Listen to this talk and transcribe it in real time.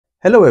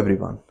Hello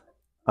everyone,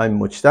 I'm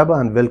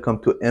Mujtaba and welcome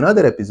to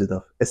another episode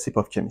of A Sip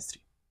of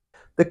Chemistry.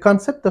 The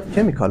concept of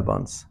chemical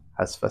bonds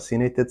has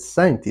fascinated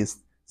scientists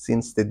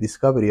since the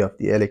discovery of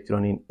the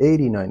electron in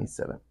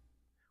 1897.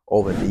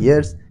 Over the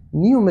years,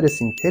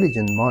 numerous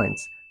intelligent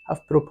minds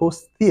have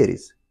proposed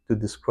theories to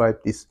describe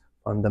this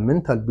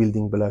fundamental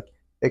building block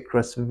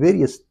across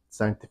various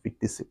scientific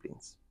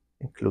disciplines,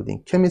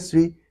 including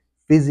chemistry,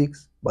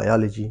 physics,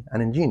 biology,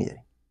 and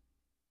engineering.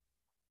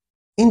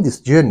 In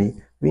this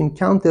journey, we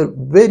encounter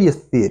various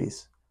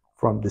theories,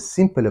 from the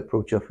simple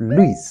approach of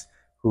Lewis,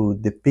 who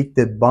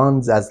depicted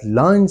bonds as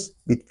lines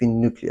between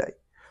nuclei,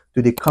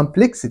 to the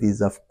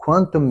complexities of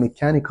quantum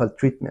mechanical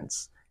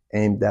treatments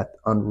aimed at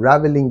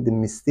unraveling the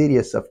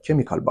mysteries of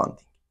chemical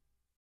bonding.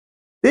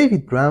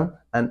 David Brown,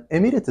 an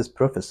emeritus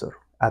professor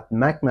at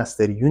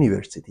McMaster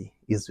University,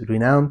 is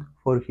renowned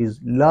for his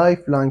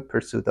lifelong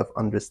pursuit of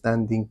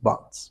understanding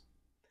bonds.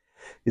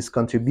 His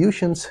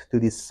contributions to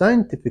the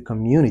scientific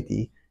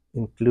community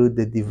include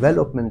the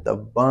development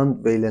of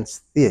Bond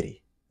Valence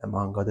Theory,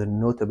 among other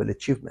notable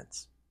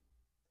achievements.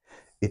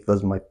 It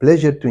was my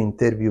pleasure to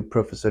interview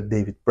Professor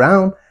David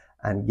Brown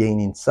and gain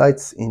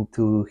insights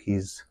into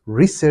his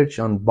research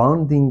on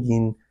bonding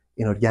in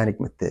inorganic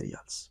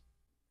materials.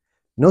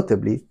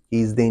 Notably,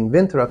 he is the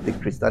inventor of the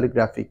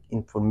crystallographic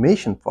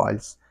information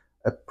files,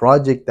 a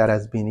project that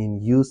has been in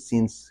use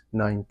since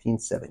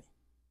 1970.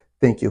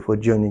 Thank you for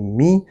joining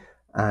me,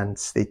 and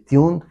stay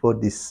tuned for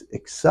this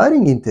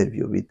exciting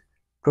interview with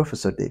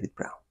Professor David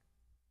Brown.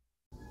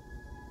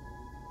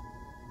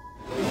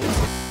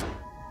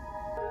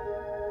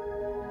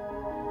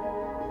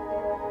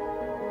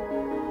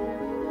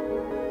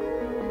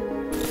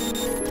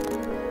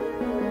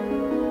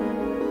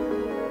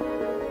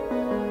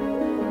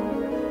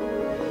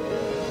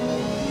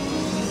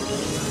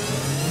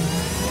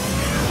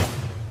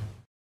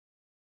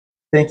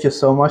 Thank you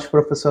so much,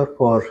 Professor,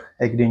 for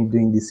agreeing to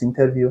doing this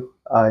interview.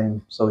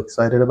 I'm so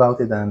excited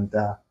about it, and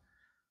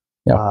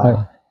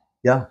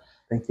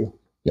thank you.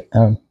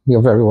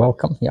 You're very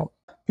welcome. Yeah.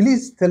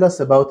 Please tell us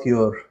about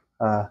your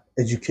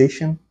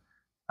education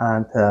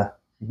and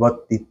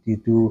what did you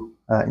do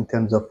in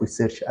terms of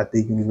research at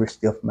the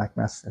University of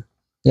McMaster?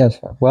 Yes.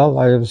 Well,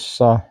 I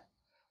was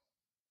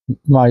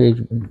my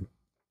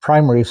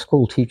primary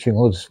school teaching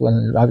was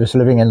when I was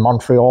living in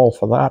Montreal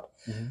for that,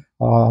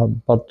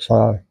 but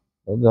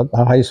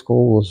the high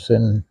school was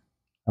in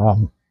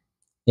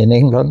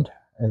England.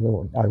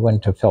 I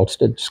went to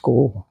Felsted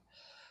School.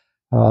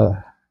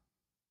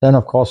 Then,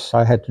 of course,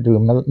 I had to do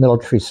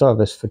military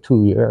service for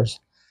 2 years,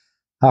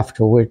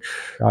 after which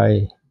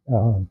I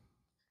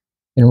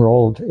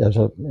enrolled in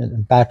a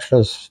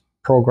bachelor's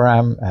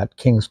program at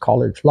King's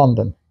College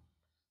London.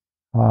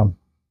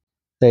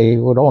 They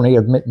would only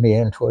admit me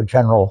into a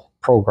general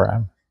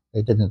program.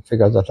 They didn't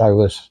figure that I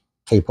was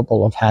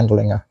capable of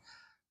handling a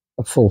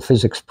full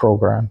physics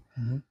program.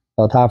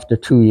 But after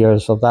 2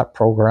 years of that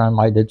program,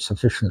 I did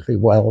sufficiently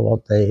well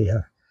that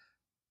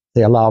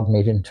they allowed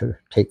me to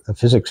take the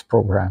physics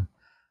program.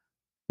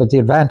 But the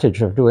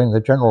advantage of doing the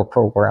general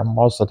program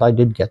was that I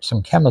did get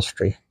some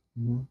chemistry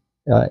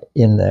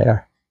in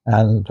there,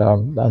 and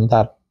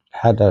that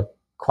had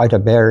quite a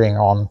bearing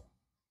on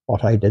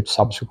what I did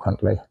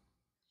subsequently.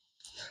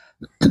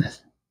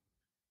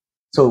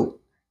 So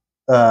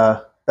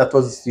that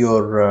was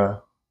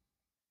your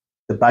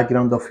the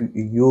background of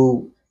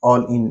you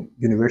all in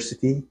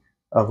university.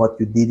 What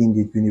you did in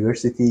the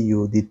university,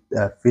 you did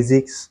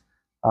physics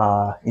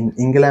in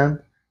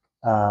England.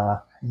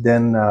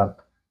 Then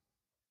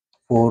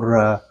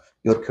for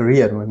your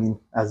career, I mean,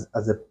 as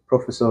a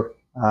professor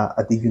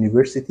at the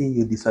university,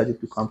 you decided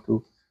to come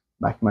to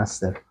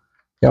McMaster.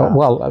 Yeah,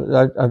 well,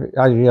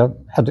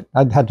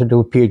 I had to do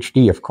a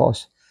PhD, of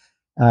course,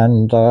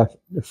 and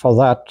for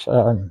that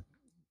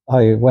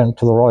I went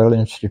to the Royal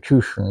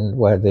Institution,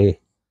 where the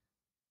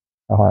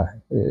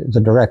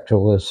director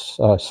was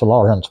Sir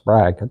Lawrence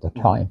Bragg at the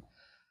time,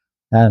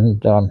 and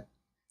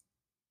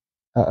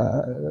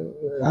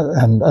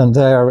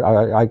there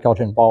I got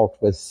involved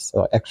with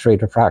X-ray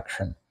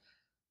diffraction,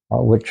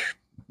 which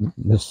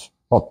was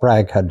what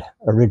Bragg had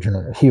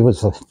originally. He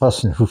was the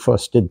person who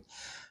first did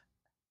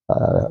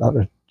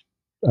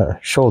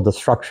show the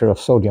structure of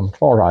sodium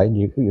chloride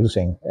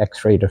using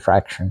X-ray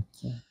diffraction,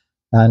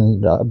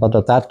 and but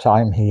at that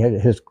time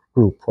his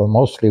group were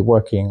mostly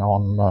working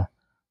on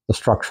the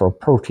structure of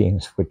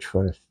proteins, which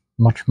was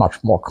much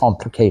more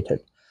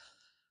complicated.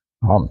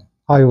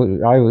 I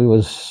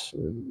was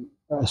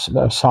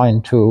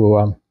assigned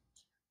to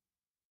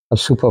a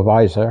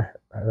supervisor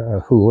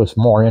who was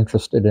more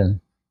interested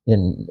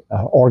in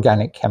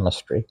organic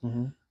chemistry,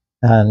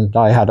 and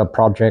I had a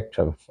project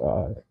of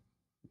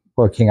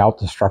working out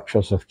the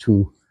structures of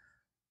 2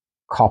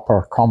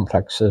 copper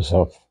complexes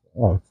of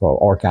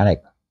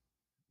organic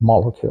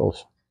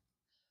molecules.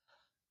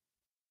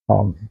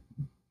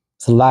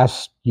 The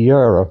last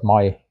year of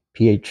my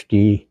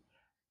PhD,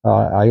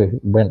 I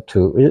went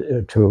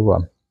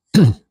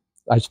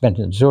I spent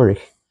in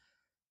Zurich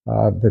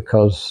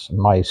because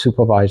my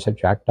supervisor,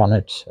 Jack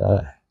Dunnett,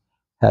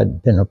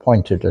 had been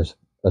appointed as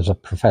a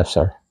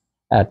professor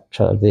at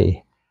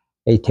the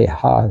ETH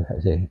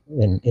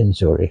in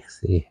Zurich,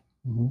 the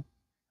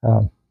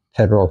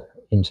Federal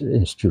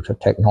Institute of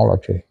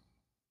Technology.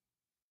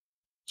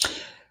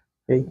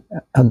 Okay.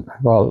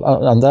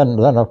 And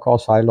then of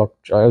course I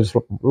was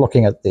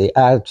looking at the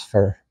ads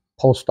for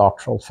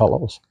postdoctoral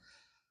fellows.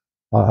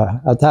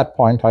 At that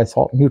point, I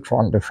thought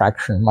neutron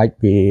diffraction might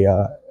be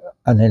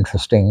an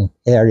interesting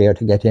area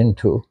to get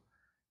into.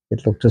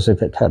 It looked as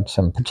if it had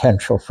some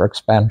potential for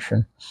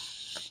expansion.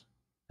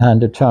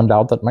 And it turned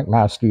out that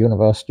McMaster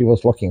University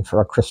was looking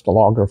for a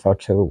crystallographer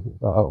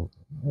to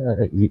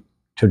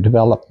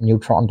develop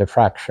neutron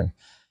diffraction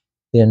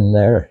in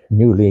their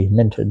newly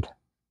minted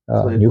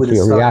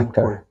nuclear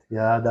reactor.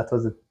 Yeah, that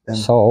was it.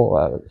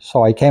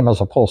 So I came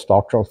as a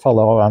postdoctoral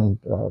fellow, and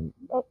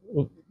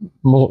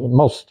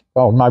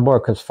my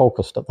work is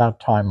focused at that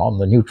time on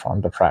the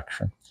neutron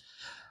diffraction.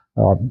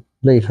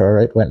 Later,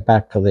 it went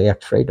back to the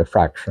X-ray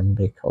diffraction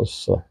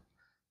because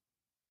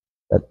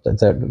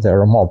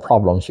there are more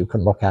problems you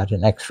can look at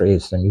in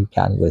X-rays than you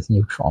can with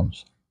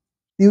neutrons.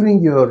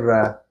 During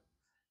your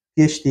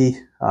PhD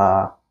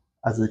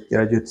as a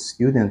graduate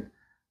student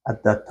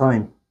at that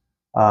time,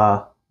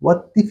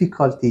 what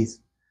difficulties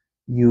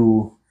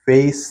you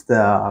faced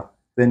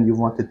when you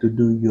wanted to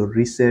do your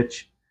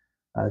research?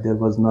 There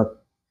was not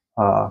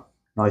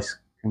nice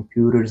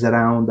computers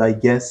around, I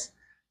guess.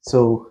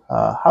 So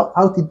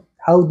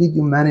how did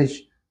you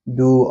manage to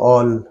do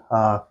all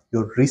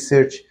your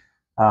research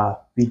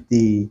with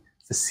the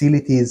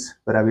facilities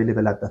that were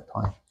available at that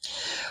time?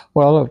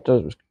 Well,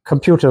 the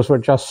computers were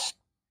just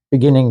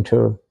beginning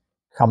to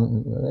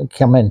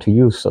come into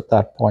use at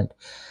that point.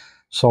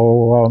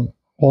 So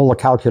all the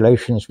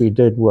calculations we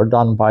did were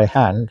done by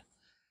hand.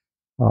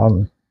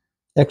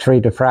 X-ray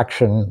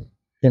diffraction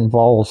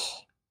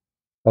involves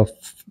a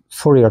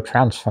Fourier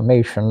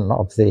transformation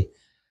of the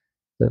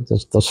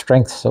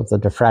strengths of the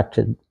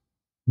diffracted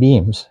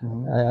beams.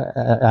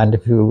 And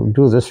if you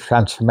do this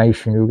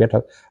transformation, you get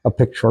a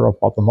picture of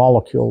what the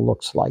molecule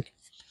looks like.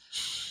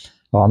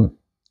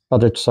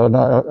 But it's an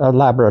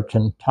elaborate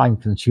and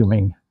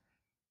time-consuming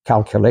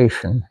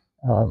calculation.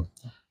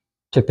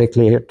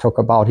 Typically, it took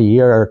about a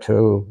year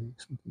to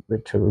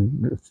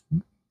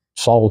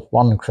solve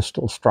one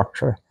crystal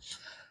structure.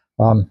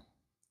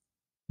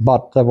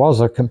 But there was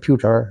a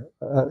computer,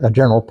 a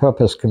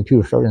general-purpose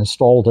computer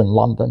installed in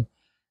London,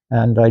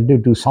 and I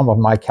did do some of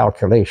my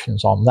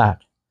calculations on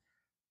that.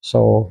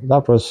 So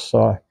that was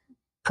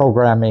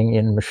programming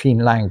in machine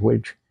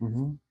language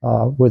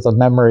with a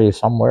memory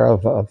somewhere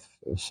of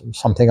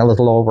something a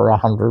little over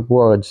 100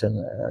 words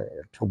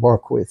to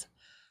work with.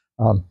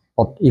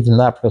 But even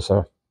that was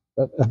a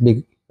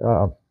big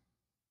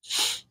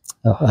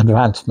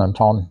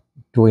advancement on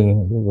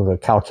doing the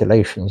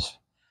calculations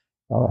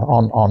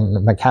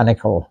on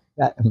mechanical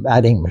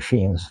adding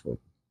machines.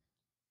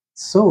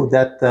 So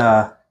that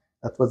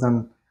was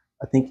an,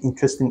 I think,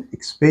 interesting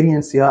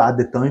experience, yeah, at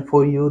the time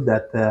for you.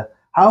 That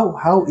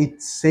how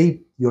it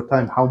saved your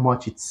time, how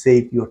much it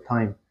saved your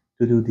time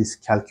to do this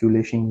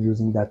calculation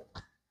using that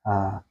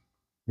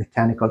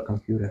mechanical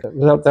computer.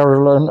 There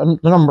were a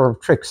number of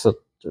tricks that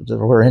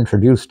were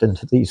introduced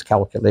into these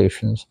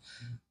calculations.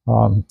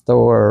 There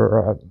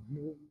were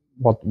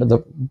what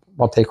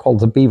they called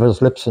the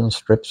Beavers-Lipson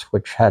strips,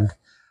 which had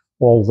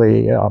all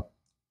the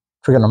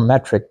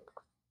trigonometric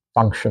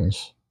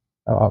functions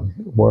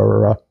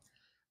were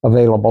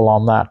available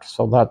on that,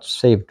 so that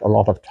saved a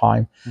lot of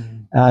time.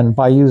 And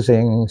by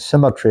using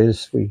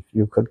symmetries,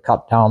 you could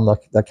cut down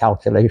the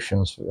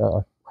calculations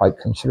quite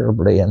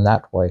considerably in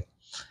that way.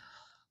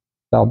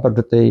 But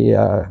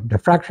the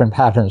diffraction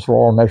patterns were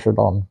all measured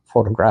on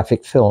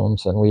photographic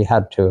films, and we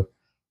had to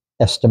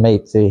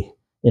estimate the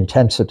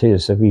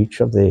intensities of each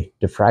of the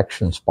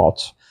diffraction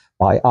spots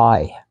by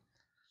eye.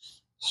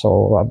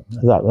 So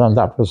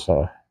that was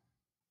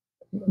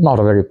not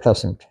a very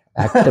pleasant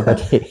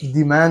activity.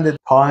 Demanded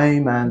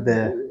time and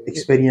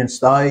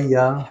experienced eye,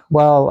 yeah.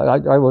 Well,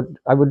 I would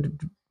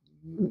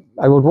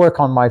work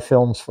on my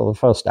films for the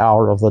first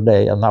hour of the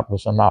day, and that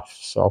was enough.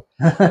 So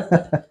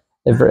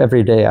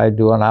every day I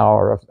do an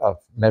hour of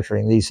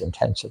measuring these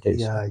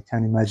intensities. Yeah, I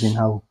can imagine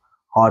how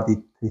hard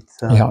it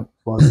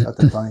was at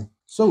the time.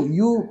 So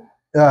you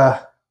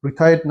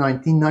retired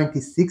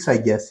 1996, I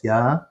guess,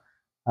 yeah.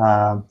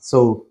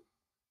 So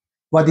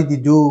what did you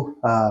do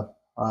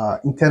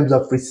in terms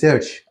of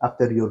research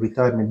after your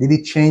retirement? Did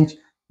it change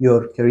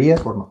your career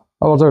or not?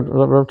 Oh, the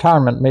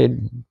retirement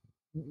made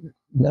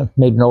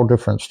no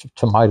difference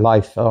to my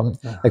life,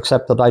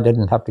 except that I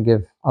didn't have to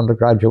give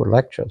undergraduate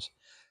lectures,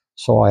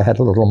 so I had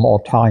a little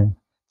more time.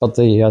 But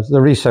the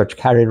research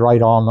carried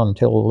right on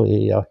until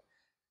the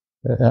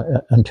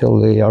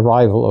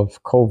arrival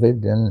of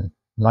COVID in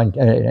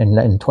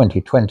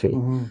 2020.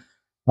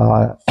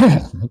 At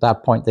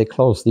that point, they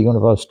closed the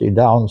university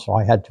down, so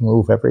I had to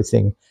move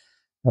everything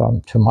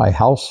to my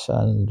house,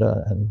 and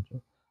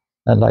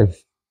I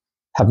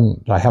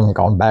haven't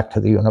gone back to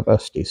the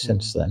university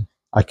since then.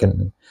 I've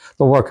given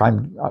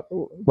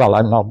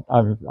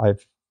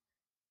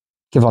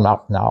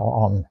up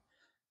now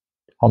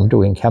on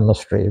doing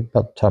chemistry,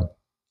 but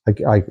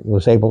I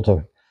was able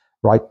to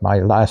write my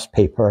last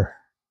paper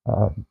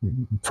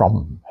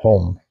from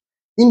home.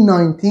 In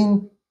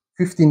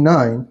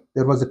 1959,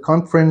 there was a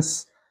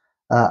conference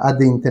at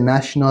the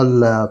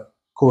International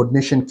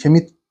Coordination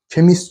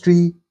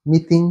Chemistry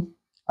meeting.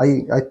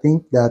 I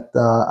think that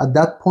at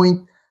that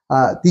point,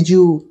 did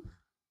you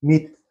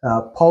meet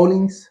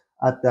Paulings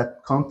at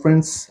that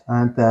conference,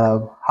 and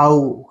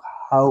how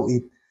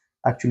it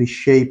actually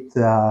shaped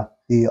the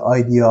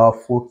idea of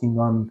working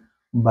on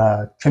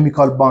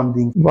chemical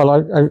bonding? Well,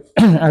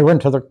 I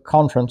went to the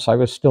conference. I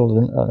was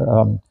still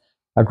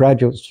a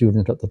graduate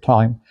student at the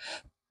time.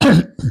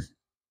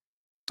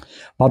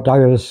 But I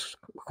was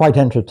quite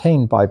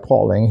entertained by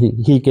Pauling.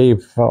 He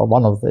gave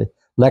one of the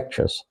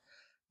lectures,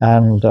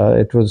 and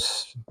it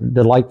was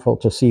delightful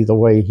to see the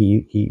way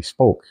he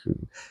spoke.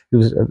 He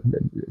was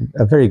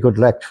a very good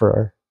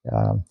lecturer,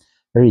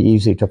 very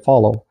easy to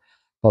follow.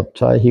 But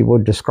he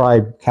would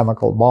describe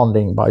chemical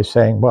bonding by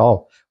saying,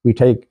 well, we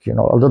take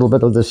a little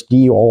bit of this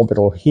d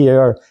orbital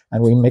here,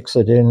 and we mix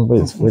it in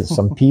with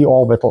some p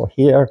orbital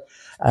here,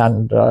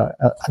 and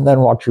then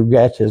what you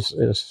get is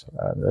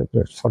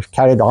sort of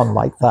carried on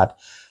like that.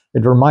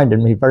 It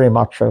reminded me very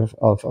much of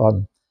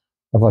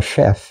a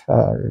chef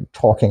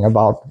talking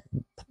about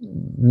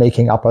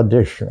making up a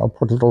dish.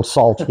 Put a little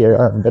salt here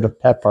and a bit of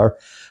pepper,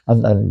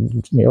 and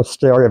then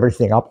stir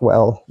everything up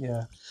well.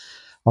 Yeah.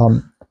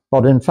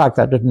 But in fact,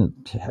 it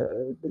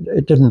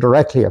didn't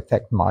directly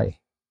affect my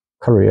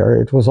career.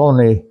 It was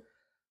only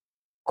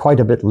quite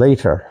a bit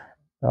later,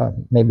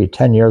 maybe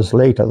 10 years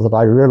later, that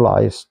I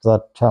realized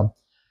that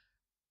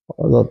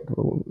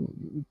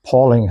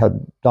Pauling had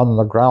done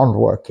the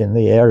groundwork in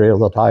the area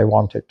that I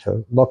wanted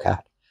to look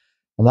at.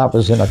 And that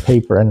was in a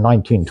paper in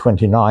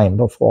 1929,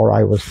 before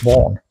I was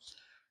born.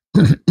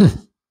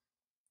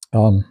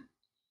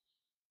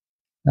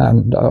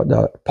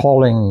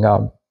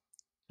 Pauling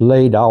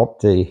laid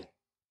out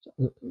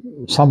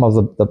some of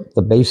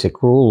the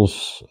basic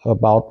rules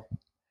about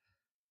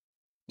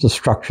the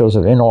structures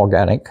of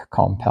inorganic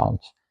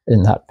compounds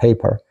in that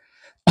paper.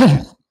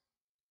 I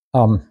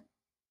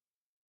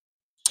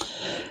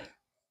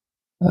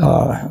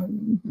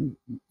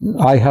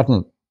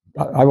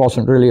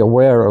wasn't really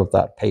aware of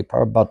that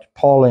paper, but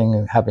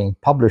Pauling, having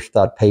published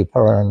that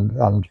paper,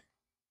 and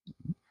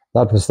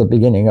that was the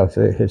beginning of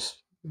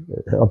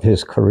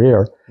his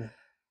career.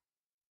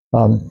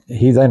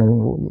 He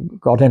then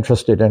got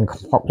interested in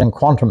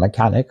quantum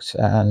mechanics,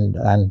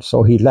 and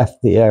so he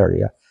left the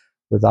area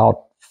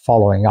without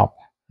following up.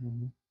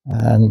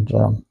 And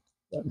a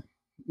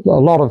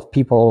lot of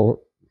people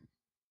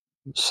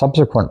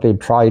subsequently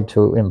tried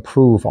to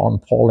improve on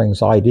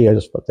Pauling's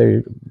ideas, but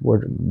they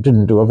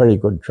didn't do a very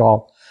good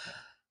job.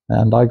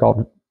 And I got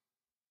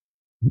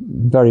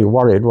very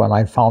worried when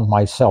I found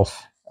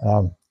myself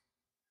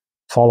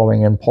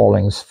following in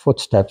Pauling's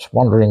footsteps,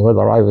 wondering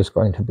whether I was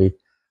going to be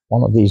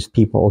one of these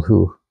people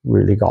who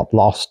really got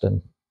lost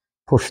and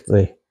pushed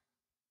the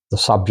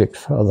subject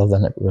further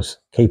than it was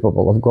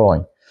capable of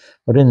going.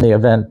 But in the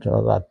event,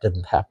 that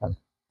didn't happen.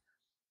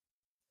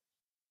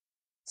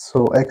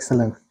 So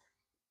excellent.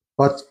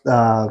 But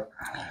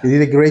you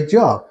did a great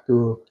job.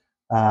 You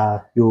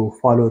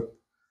followed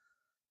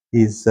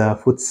his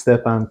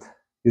footstep, and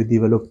you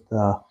developed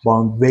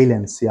Bond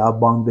Valence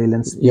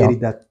Theory.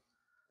 Yeah.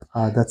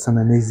 That's an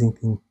amazing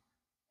thing.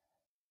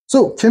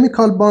 So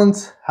chemical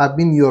bonds have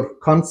been your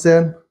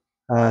concern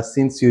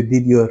since you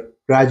did your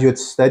graduate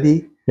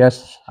study.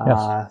 Yes.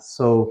 Yes.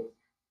 So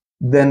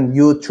then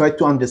you try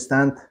to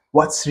understand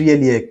what's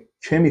really a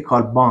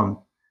chemical bond.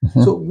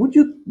 So would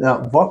you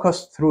walk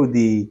us through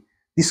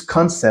this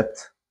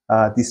concept,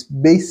 this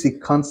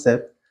basic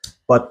concept,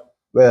 but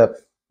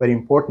very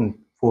important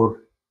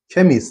for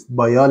chemists,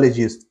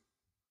 biologists,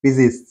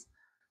 physicists?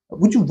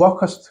 Would you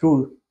walk us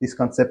through this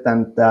concept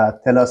and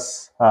tell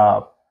us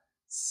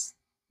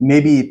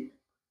maybe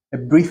a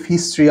brief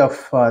history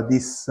of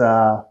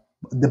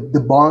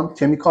the bond,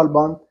 chemical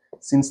bond,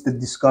 since the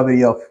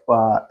discovery of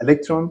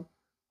electron,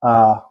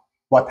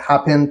 what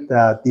happened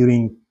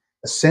during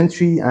a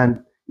century,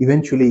 and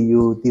eventually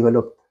you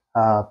developed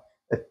a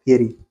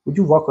theory. Would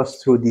you walk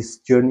us through this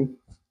journey?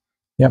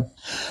 Yeah.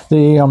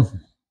 The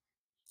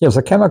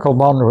chemical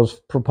bond was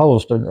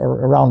proposed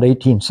around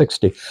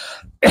 1860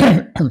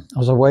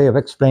 as a way of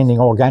explaining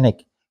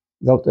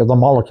the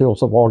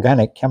molecules of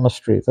organic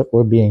chemistry that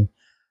were being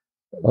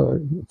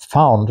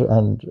found,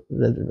 and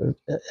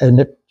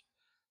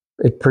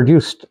it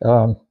produced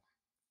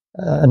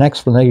an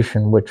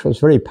explanation which was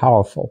very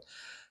powerful.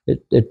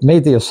 It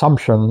made the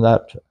assumption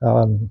that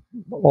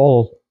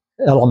all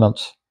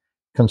elements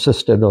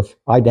consisted of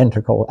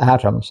identical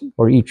atoms,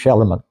 or each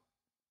element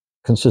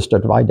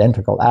consisted of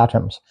identical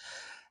atoms,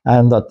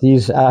 and that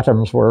these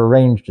atoms were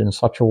arranged in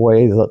such a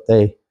way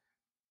that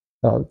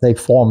they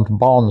formed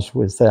bonds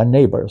with their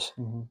neighbors.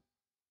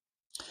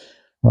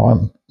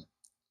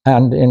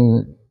 And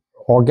in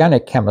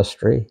organic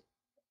chemistry,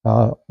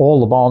 all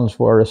the bonds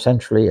were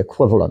essentially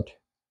equivalent,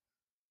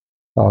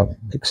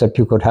 except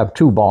you could have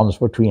two bonds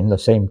between the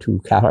same two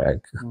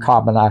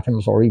carbon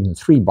atoms, or even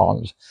three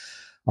bonds.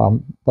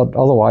 But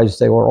otherwise,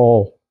 they were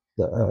all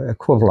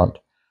equivalent.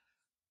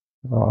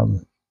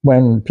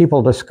 when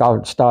people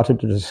started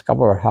to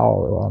discover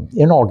how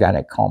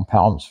inorganic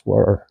compounds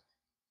were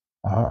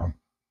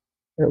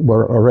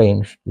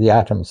arranged, the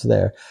atoms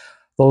there,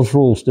 those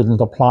rules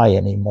didn't apply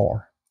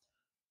anymore,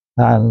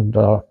 and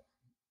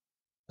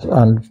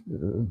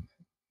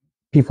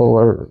people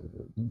were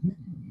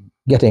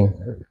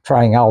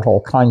trying out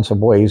all kinds of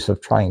ways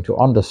of trying to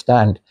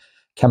understand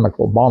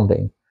chemical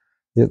bonding.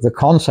 The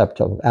concept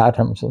of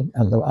atoms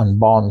and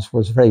bonds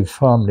was very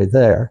firmly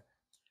there.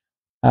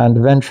 And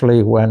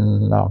eventually,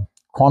 when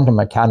quantum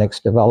mechanics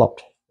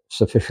developed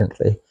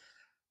sufficiently,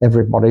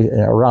 everybody,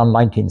 around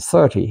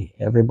 1930,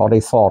 everybody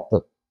thought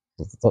that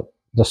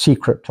the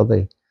secret to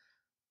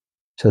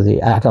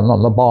the atom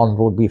and the bond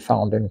would be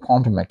found in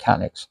quantum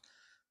mechanics.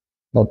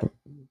 But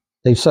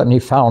they certainly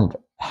found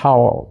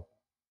how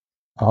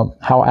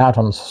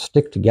atoms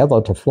stick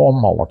together to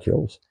form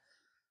molecules.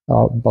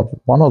 But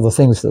one of the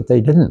things that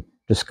they didn't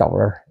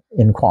discover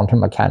in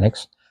quantum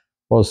mechanics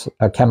was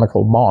a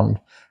chemical bond.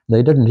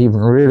 They didn't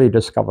even really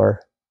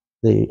discover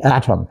the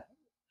atom.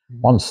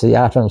 Once the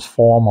atoms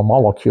form a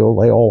molecule,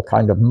 they all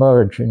kind of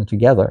merge in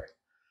together.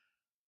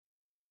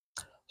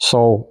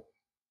 So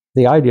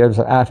the ideas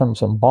of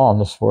atoms and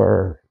bonds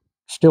were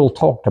still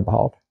talked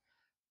about,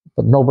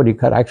 but nobody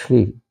could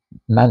actually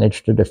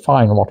manage to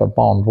define what a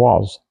bond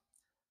was.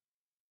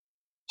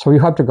 So you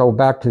have to go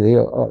back to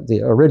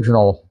the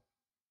original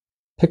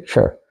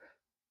picture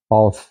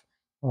of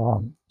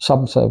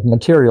of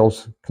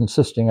materials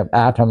consisting of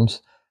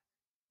atoms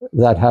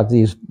that have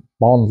these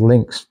bond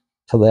links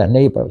to their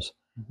neighbors.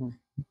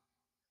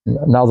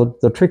 Now,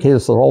 the trick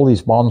is that all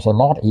these bonds are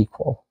not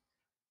equal.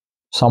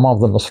 Some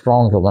of them are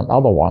stronger than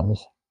other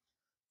ones.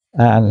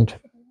 And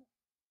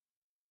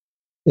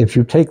if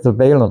you take the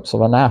valence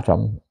of an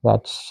atom,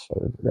 that's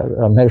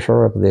a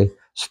measure of the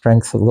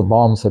strength of the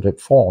bonds that it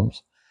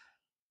forms.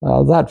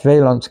 That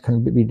valence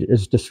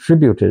is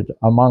distributed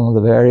among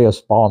the various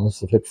bonds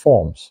that it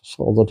forms,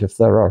 so that if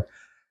there are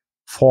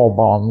 4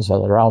 bonds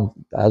around,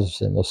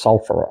 as in the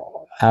sulfur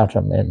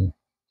atom in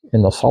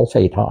the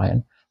sulfate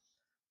ion,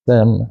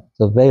 then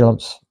the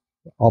valence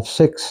of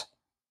 6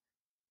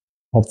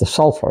 of the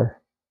sulfur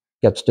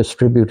gets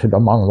distributed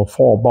among the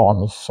 4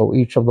 bonds, so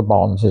each of the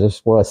bonds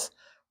is worth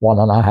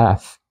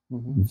 1.5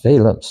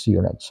 valence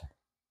units.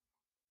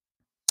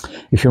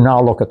 If you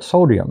now look at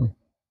sodium,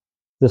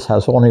 this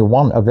has only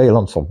a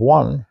valence of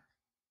 1,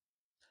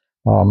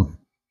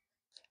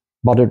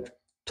 but it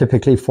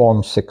typically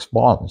forms 6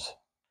 bonds.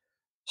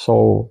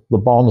 So the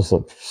bonds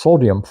that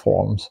sodium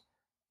forms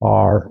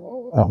are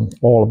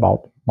all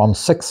about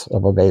 1/6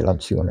 of a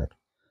valence unit.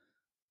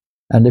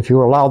 And if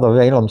you allow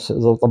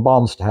the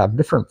bonds to have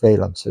different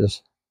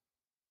valences,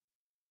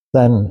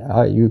 then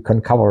you can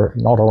cover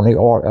not only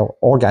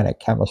organic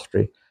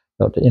chemistry,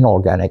 but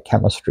inorganic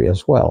chemistry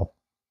as well.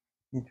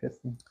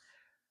 Interesting.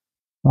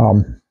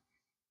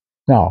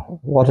 Now,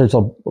 what is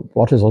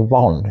a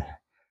bond?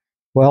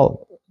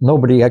 Well,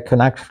 nobody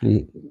can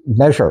actually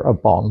measure a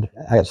bond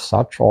as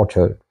such, or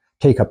to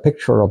take a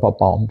picture of a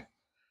bond.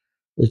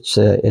 It's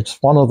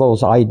one of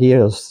those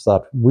ideas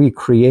that we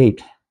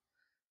create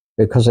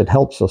because it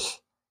helps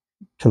us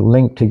to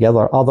link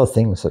together other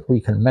things that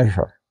we can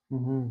measure.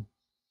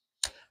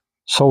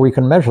 So we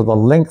can measure the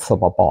length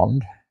of a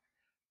bond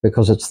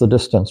because it's the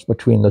distance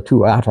between the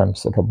 2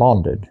 atoms that are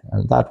bonded,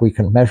 and that we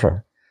can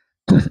measure.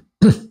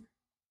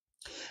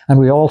 And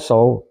we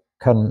also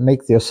can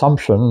make the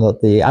assumption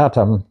that the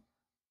atom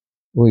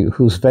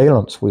whose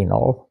valence we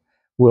know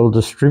will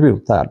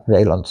distribute that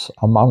valence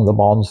among the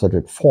bonds that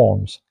it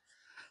forms.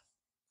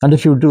 And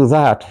if you do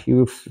that,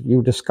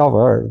 you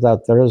discover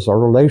that there is a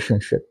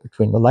relationship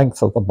between the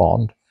length of the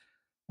bond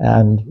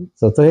and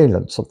the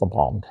valence of the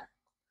bond.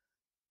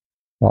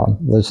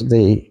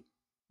 The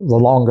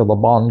longer the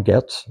bond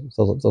gets,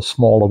 the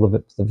smaller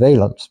the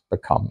valence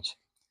becomes.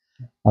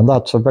 And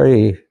that's a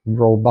very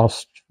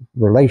robust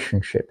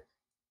relationship.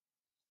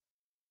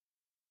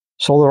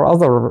 So there are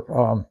other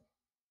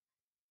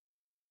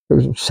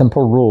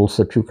simple rules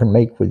that you can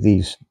make with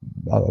these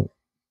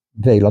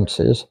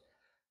valences.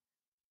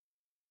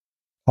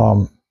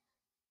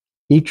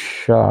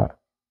 Each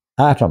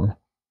atom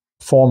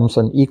forms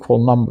an equal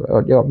number,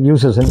 or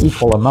uses an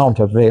equal amount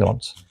of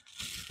valence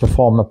to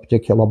form a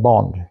particular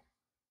bond.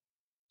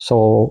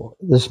 So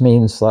this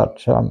means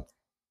that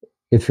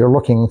if you're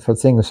looking for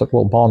things that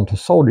will bond to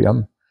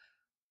sodium,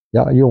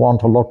 you want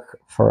to look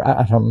for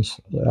atoms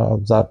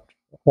that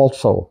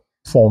also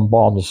form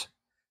bonds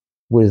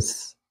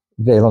with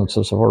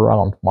valences of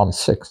around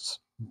 1/6.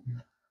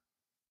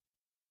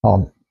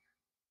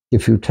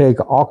 If you take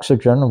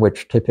oxygen,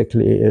 which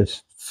typically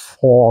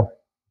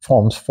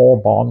forms 4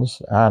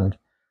 bonds and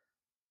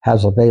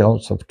has a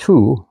valence of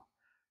 2,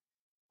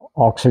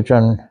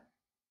 oxygen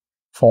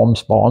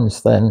forms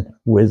bonds then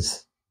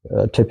with,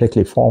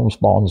 typically forms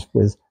bonds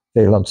with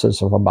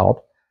valences of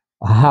about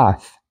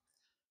 1/2.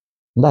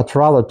 And that's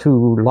rather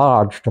too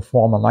large to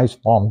form a nice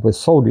bond with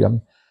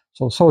sodium,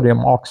 so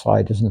sodium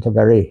oxide isn't a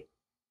very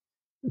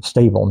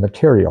stable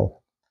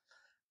material.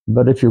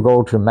 But if you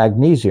go to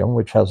magnesium,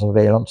 which has a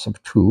valence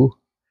of 2,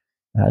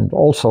 and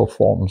also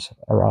forms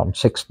around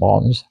 6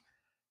 bonds.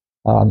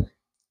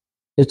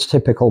 Its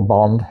typical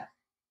bond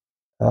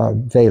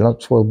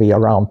valence will be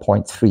around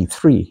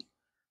 0.33.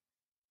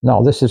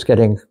 Now, this is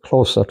getting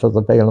closer to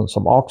the valence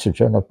of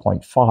oxygen of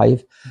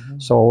 0.5.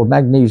 So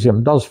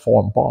magnesium does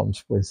form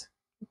bonds with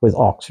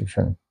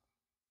oxygen.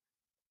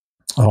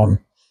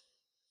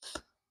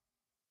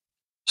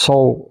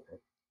 So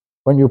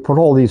when you put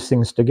all these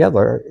things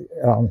together,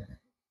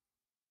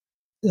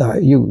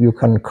 you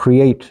can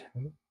create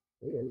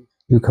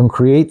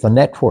the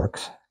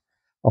networks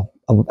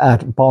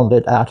of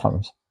bonded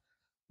atoms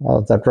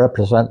that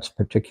represents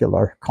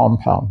particular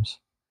compounds.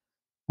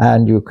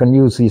 And you can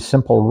use these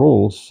simple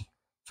rules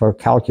for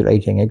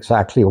calculating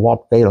exactly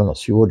what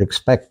valence you would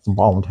expect the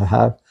bond to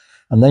have.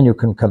 And then you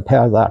can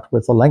compare that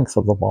with the length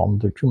of the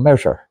bond that you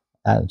measure.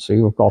 And so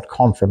you've got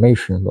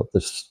confirmation that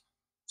this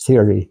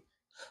theory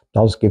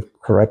does give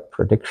correct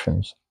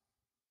predictions.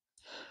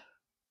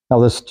 Now,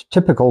 this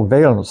typical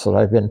valence that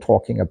I've been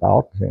talking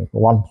about,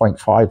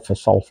 1.5 for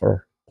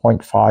sulfur,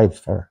 0.5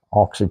 for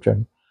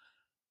oxygen,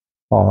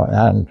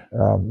 and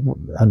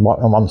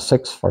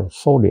 1/6 for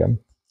sodium,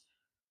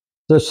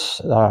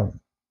 this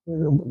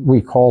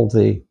we call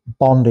the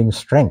bonding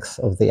strength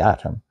of the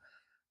atom.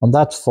 And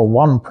that's the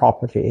one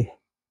property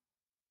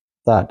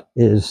that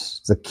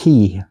is the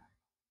key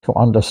to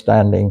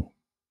understanding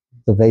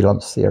the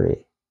valence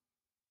theory.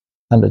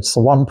 And it's the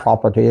one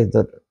property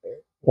that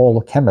all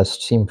the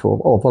chemists seem to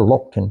have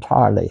overlooked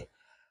entirely.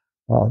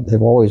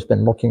 They've always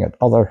been looking at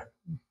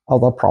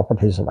other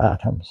properties of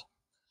atoms.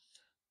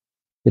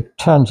 It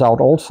turns out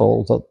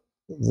also that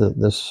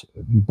this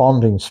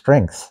bonding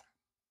strength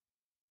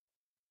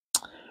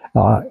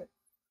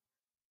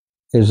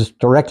is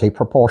directly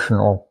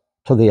proportional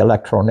to the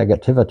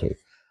electronegativity.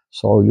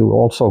 So you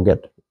also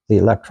get the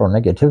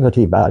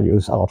electronegativity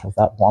values out of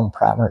that one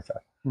parameter.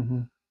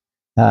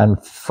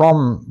 And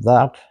from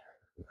that,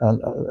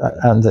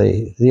 and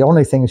the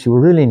only things you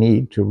really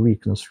need to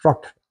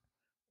reconstruct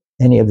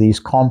any of these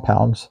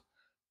compounds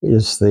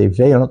is the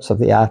valence of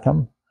the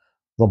atom,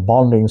 the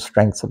bonding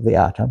strength of the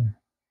atom,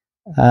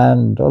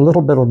 and a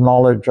little bit of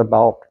knowledge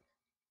about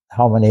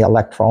how many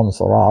electrons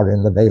there are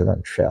in the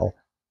valence shell.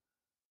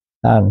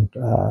 And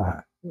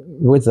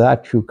with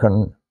that, you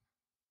can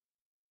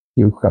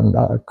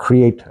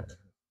create,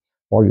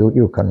 or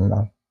you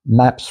can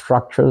map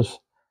structures,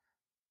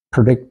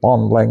 predict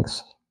bond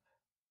lengths,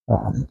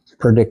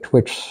 predict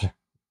which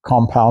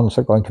compounds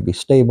are going to be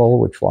stable,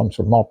 which ones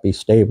will not be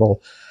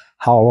stable,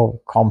 how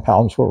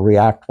compounds will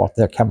react, what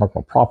their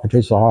chemical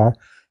properties are,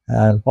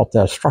 and what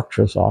their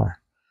structures are.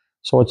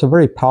 So it's a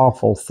very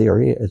powerful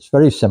theory. It's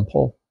very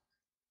simple,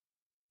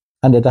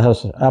 and it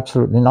has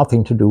absolutely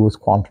nothing to do with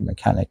quantum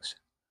mechanics.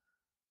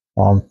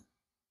 Now,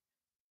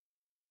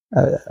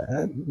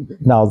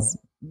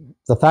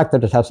 the fact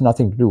that it has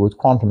nothing to do with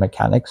quantum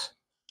mechanics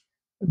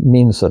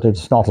means that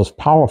it's not as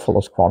powerful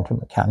as quantum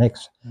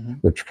mechanics,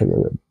 but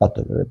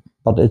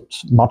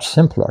it's much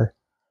simpler,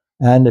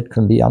 and it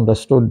can be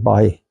understood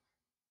by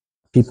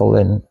people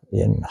in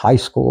high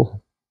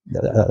school.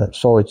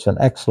 So it's an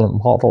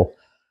excellent model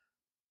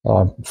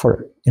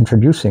for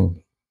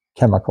introducing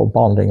chemical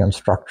bonding and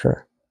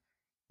structure.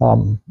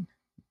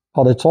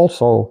 But it's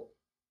also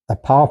a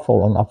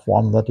powerful enough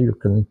one that you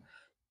can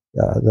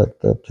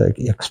that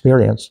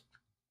experienced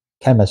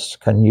chemists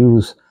can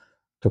use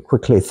to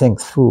quickly think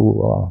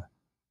through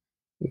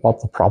what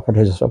the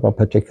properties of a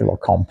particular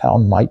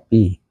compound might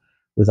be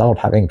without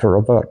having to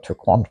revert to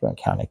quantum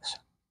mechanics.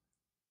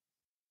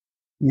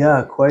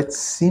 Yeah, quite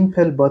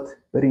simple, but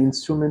very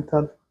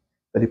instrumental,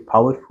 very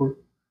powerful.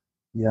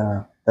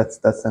 Yeah,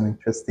 that's an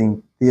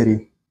interesting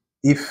theory.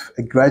 If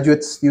a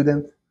graduate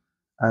student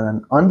and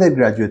an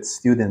undergraduate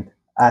student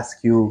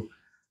ask you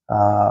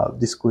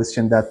this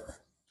question, that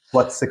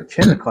what's a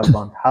chemical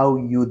bond, how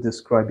you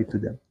describe it to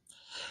them?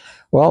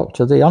 Well,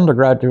 to the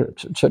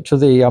undergraduate, to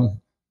the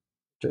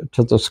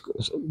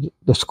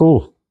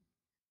school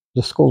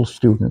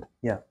student,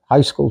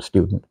 high school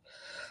student,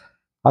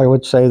 I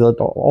would say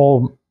that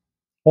all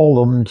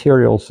the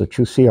materials that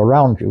you see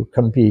around you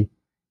can be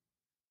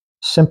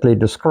simply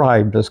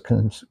described as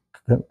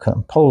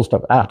composed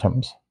of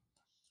atoms,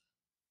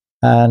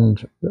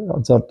 and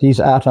that these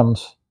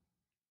atoms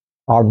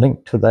are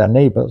linked to their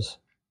neighbors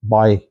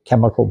by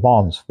chemical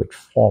bonds which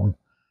form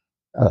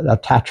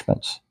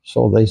attachments.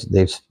 So these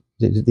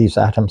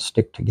atoms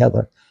stick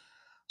together.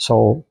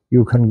 So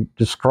you can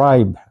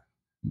describe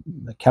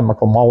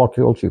chemical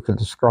molecules, you can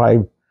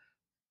describe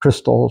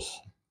crystals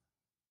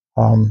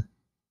as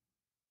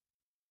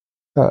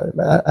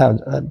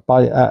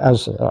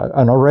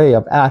an array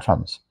of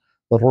atoms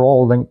that are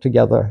all linked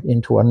together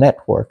into a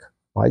network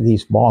by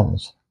these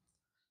bonds.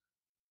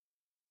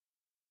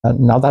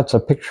 And now that's a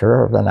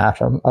picture of an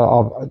atom,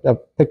 a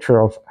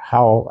picture of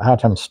how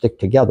atoms stick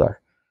together.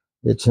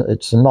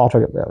 It's not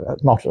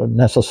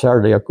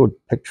necessarily a good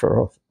picture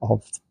of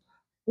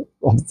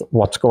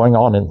what's going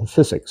on in the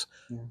physics,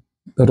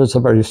 but it's a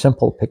very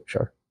simple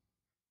picture.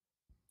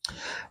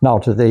 Now,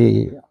 to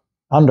the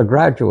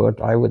undergraduate,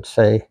 I would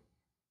say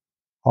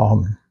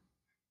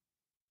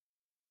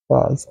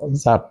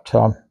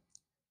that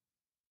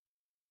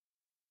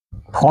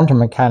quantum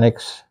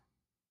mechanics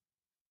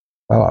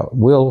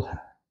will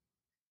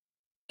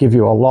give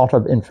you a lot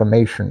of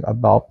information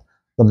about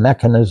the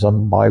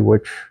mechanism by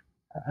which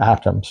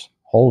atoms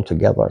hold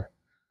together.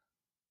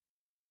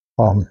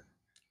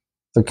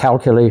 The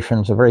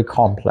calculations are very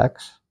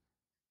complex,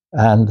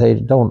 and they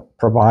don't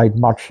provide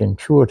much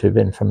intuitive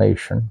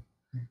information.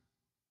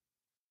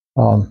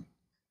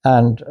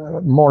 And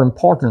more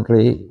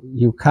importantly,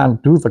 you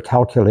can't do the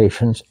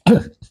calculations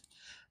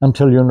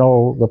until you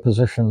know the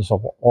positions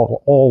of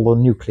all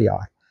the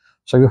nuclei.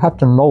 So you have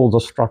to know the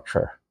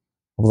structure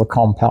of the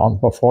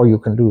compound before you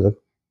can do the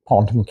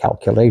quantum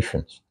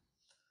calculations.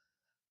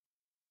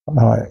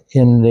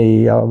 In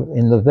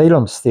the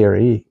valence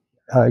theory,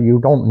 you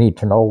don't need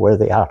to know where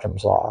the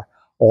atoms are.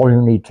 All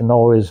you need to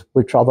know is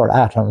which other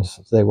atoms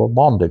they were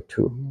bonded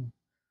to.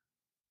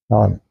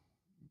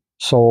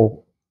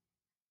 So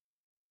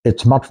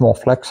it's much more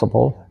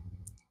flexible,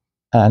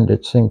 and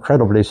it's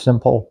incredibly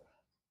simple.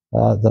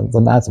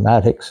 The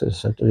mathematics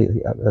is at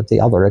the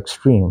other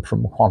extreme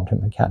from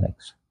quantum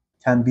mechanics.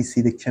 Can we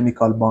see the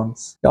chemical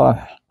bonds?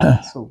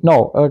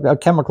 No, a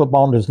chemical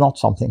bond is not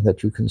something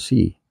that you can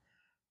see.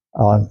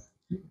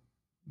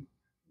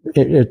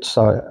 It's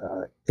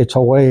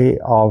a way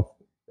of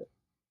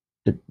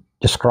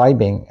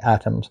describing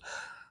atoms.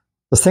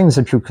 The things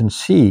that you can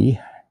see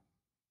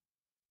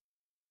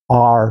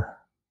are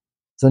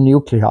the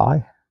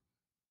nuclei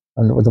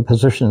and the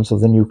positions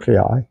of the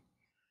nuclei.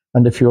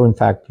 And if you, in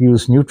fact,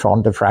 use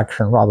neutron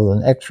diffraction rather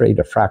than X-ray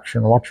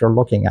diffraction, what you're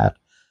looking at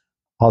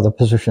are the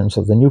positions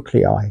of the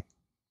nuclei.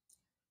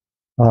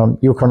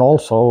 You can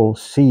also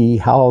see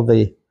how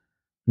the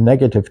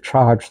negative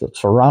charge that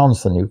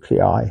surrounds the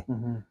nuclei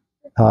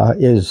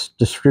is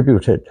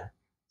distributed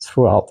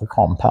throughout the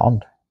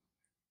compound.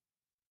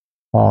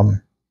 But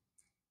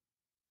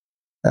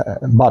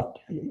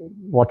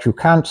what you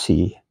can't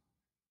see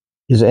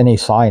is any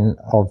sign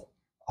of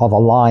a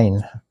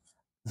line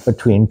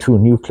between two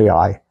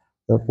nuclei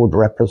that would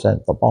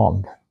represent the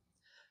bond.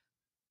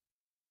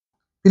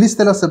 Please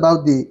tell us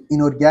about the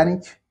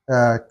inorganic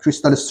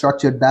crystal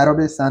structure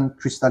database and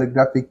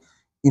crystallographic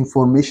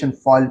information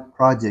file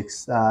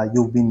projects.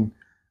 You've been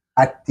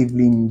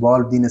actively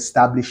involved in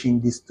establishing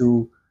these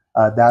two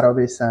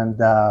databases, and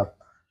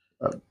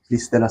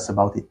please tell us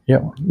about it.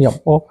 Yeah.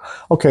 Well,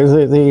 okay.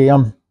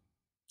 The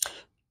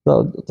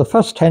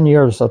first 10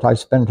 years that I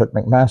spent at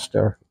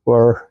McMaster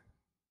were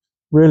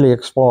really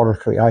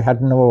exploratory. I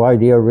had no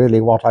idea really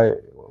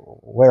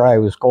where I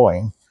was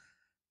going.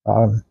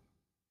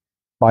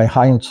 By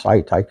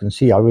hindsight, I can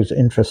see I was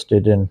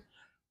interested in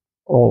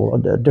all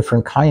the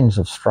different kinds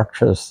of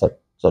structures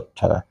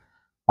that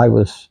I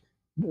was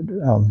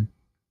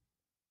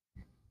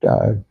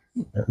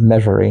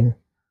measuring.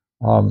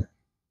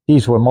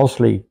 These were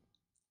mostly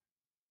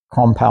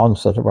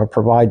compounds that were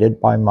provided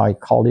by my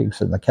colleagues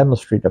in the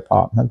chemistry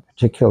department,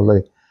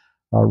 particularly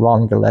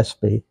Ron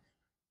Gillespie.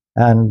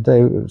 And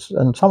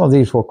some of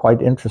these were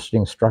quite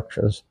interesting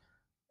structures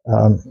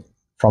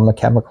from the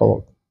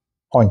chemical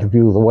point of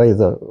view, the way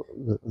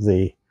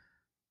the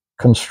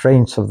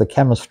constraints of the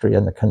chemistry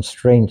and the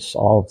constraints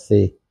of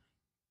the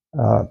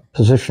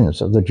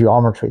positions of the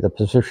geometry, the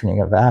positioning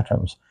of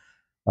atoms,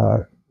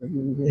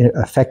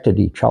 affected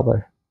each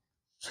other.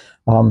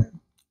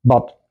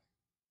 But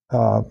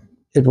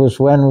it was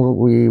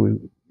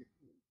when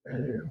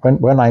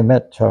I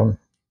met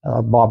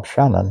Bob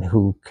Shannon,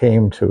 who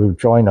came to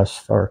join us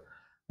for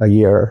a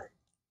year.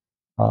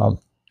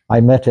 I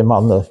met him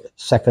on the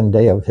second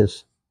day of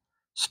his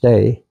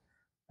stay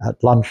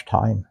at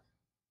lunchtime,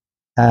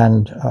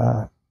 and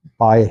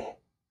by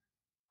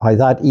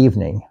that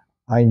evening,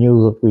 I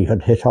knew that we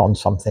had hit on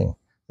something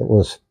that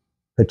was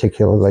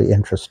particularly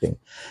interesting.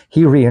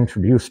 He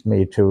reintroduced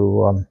me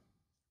to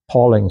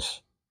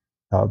Pauling's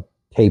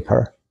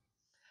paper,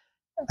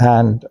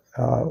 and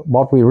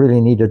what we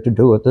really needed to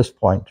do at this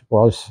point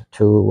was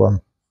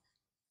to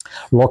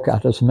look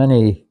at as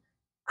many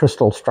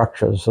crystal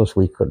structures as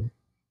we could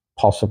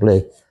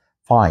possibly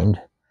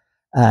find,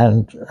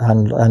 and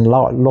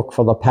look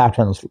for the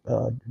patterns,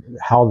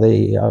 how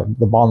the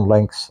bond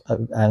lengths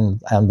and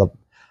the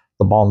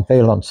bond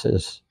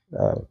valences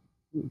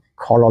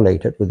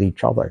correlated with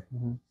each other.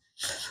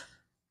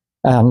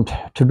 And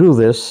to do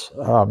this,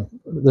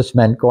 this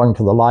meant going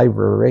to the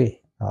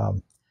library,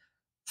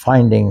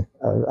 finding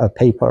a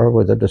paper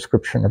with a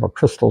description of a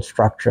crystal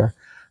structure,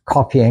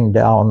 copying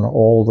down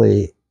all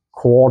the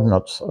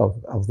coordinates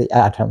of the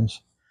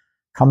atoms,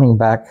 coming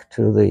back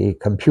to the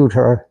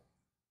computer,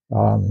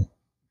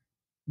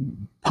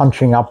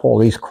 punching up all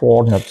these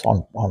coordinates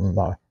on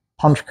the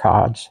punch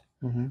cards,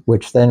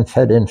 which then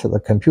fed into the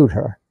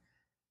computer.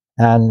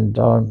 And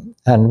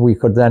we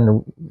could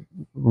then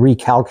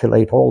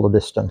recalculate all the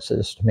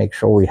distances to make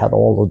sure we had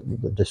all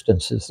of the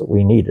distances that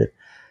we needed.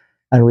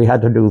 And we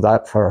had to do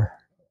that for,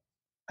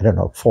 I don't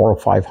know, 400 or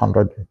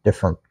 500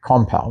 different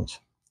compounds.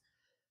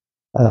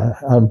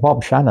 And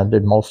Bob Shannon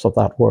did most of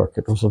that work.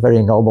 It was a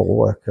very noble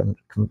work and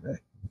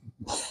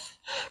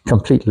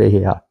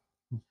completely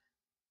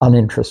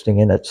uninteresting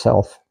in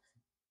itself.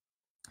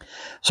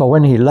 So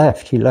when he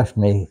left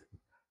me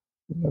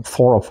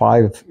 4 or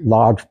 5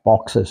 large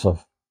boxes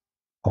of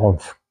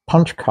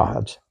punch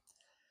cards.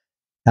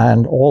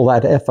 And all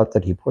that effort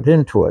that he put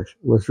into it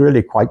was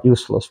really quite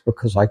useless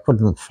because I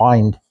couldn't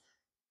find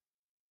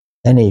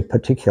any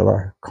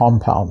particular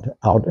compound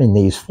out in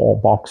these 4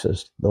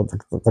 boxes.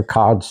 The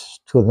cards,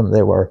 to them,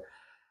 they were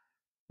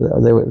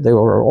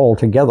all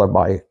together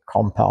by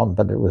compound,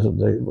 but it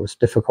was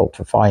difficult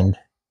to find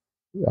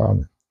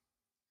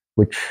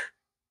which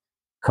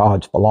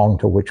cards belonged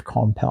to which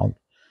compound.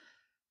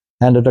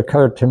 And it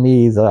occurred to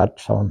me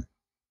that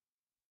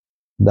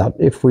that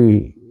if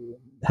we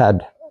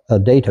had a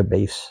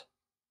database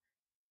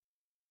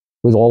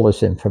with all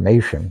this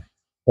information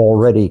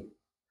already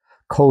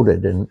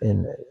coded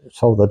in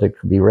so that it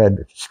could be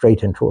read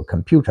straight into a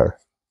computer,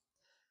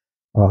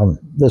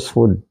 this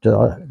would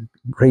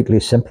greatly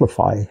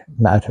simplify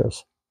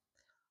matters.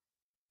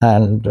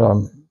 And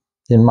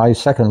in my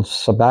second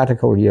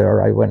sabbatical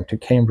year, I went to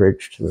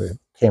Cambridge, to the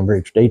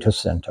Cambridge Data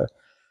Center,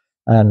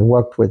 and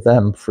worked with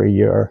them for a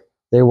year.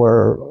 They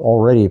were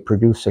already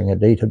producing a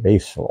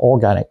database for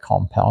organic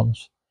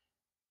compounds.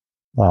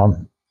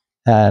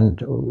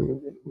 And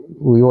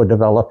we were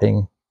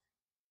developing,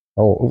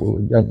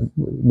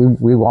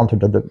 we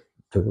wanted to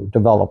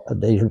develop a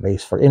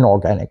database for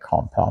inorganic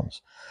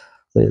compounds.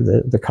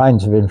 The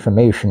kinds of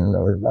information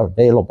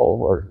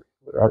available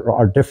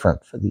are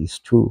different for these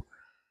two,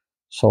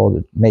 so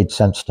it made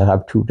sense to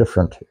have 2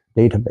 different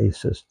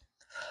databases.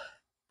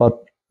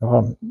 But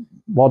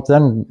what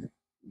then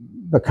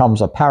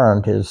becomes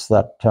apparent is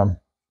that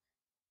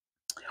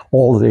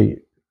all the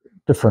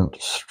different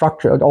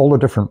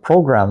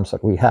programs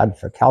that we had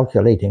for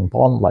calculating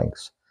bond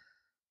lengths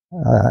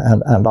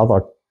and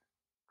other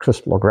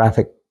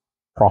crystallographic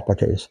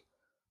properties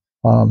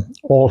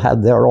all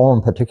had their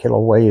own particular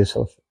ways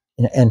of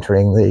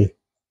entering the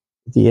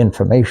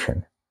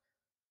information.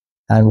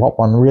 And what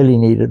one really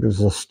needed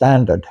was a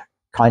standard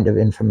kind of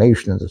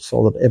information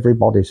so that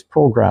everybody's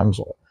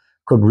programs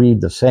could read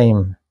the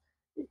same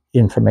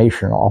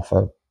information off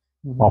a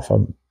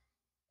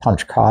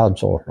punch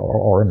cards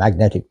or a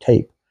magnetic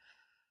tape.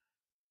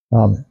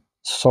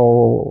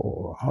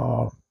 So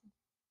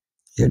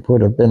it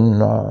would have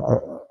been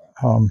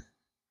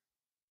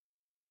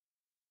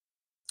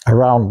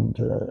around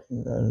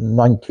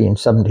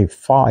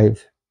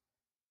 1975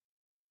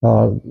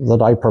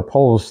 that I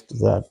proposed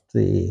that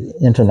the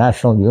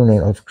International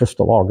Union of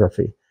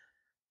Crystallography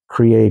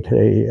create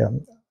a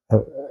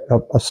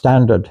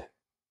standard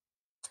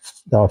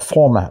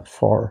format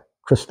for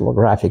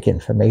crystallographic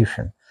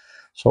information,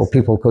 so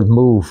people could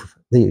move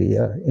the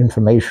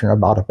information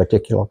about a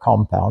particular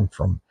compound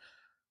from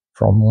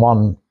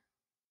one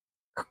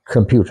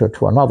computer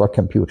to another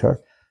computer,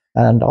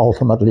 and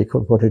ultimately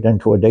could put it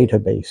into a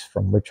database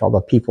from which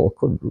other people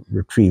could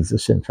retrieve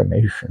this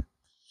information.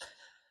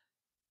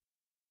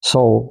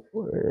 So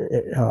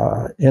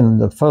in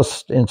the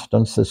first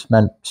instance, this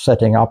meant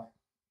setting up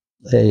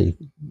a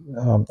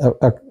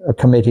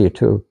committee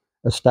to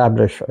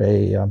establish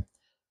a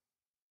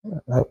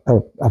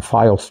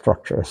file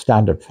structure, a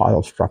standard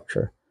file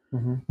structure.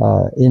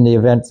 In the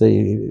event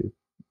the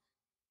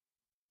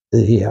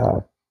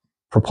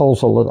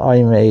proposal that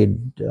I made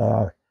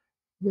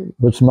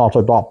was not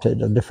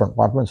adopted, a different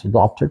one was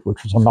adopted,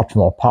 which was a much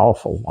more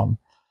powerful one.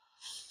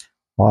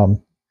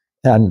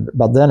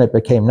 But then it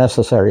became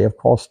necessary, of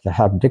course, to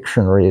have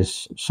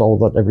dictionaries so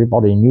that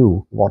everybody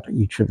knew what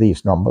each of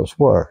these numbers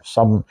were.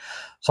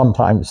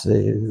 Sometimes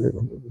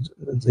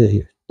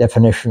the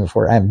definitions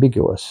were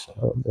ambiguous.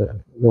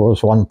 There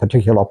was one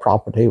particular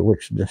property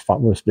which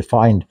was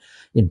defined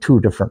in 2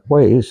 different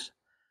ways,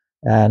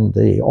 and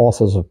the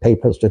authors of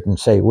papers didn't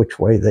say which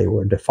way they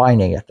were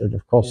defining it. And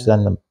of course,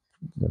 then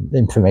the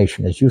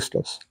information is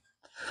useless.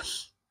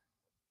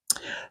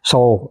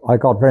 So I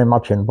got very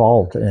much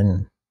involved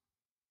in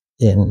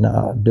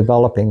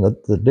developing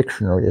the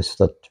dictionaries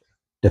that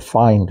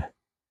defined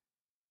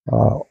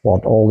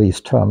what all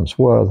these terms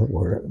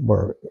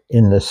were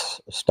in this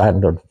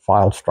standard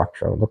file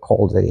structure. They're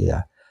called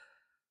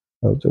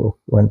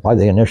went by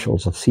the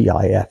initials of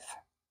CIF.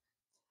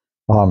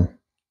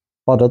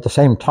 But at the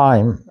same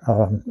time,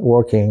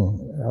 working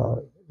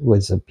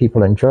with the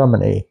people in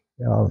Germany,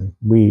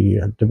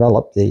 we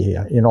developed the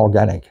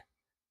inorganic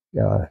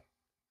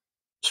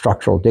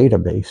structural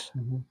database,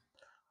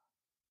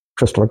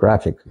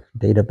 crystallographic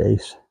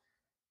database.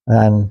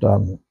 And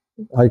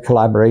I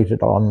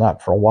collaborated on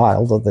that for a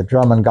while. The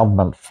German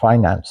government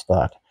financed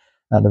that,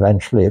 and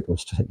eventually it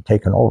was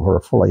taken over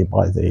fully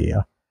by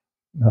the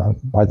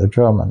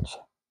Germans.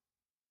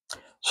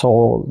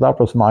 So that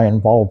was my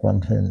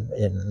involvement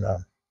in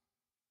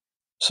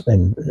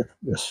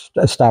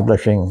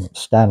establishing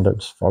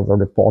standards for the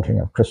reporting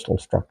of crystal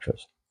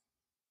structures.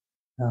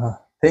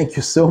 Thank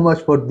you so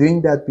much for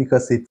doing that,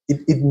 because it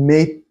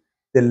made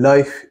the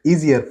life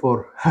easier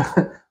for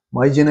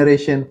my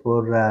generation,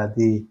 for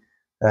the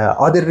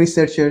other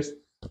researchers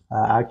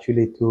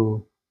actually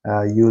to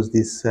use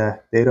this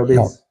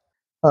database.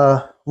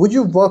 Would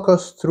you walk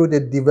us through the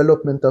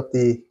development of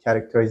the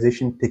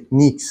characterization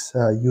techniques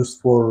used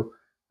for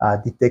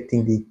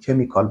detecting the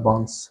chemical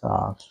bonds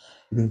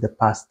in the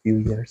past few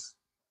years?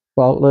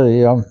 Well,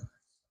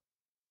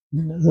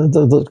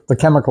 the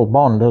chemical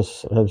bond,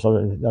 as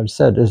I've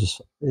said,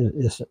 is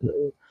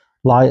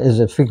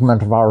a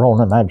figment of our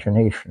own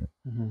imagination.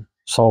 Mm-hmm.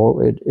 So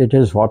it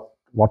is what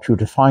you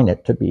define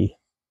it to be,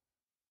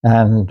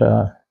 and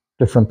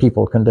different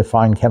people can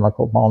define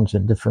chemical bonds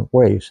in different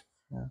ways.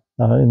 Yeah.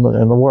 In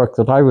the work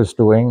that I was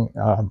doing,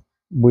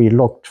 we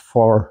looked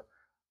for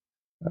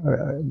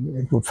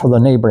the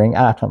neighboring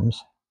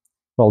atoms.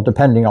 Well,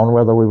 depending on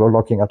whether we were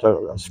looking at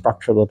a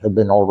structure that had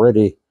been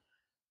already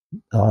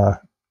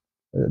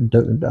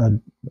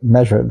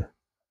measured,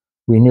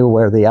 we knew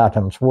where the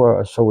atoms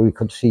were, so we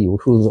could see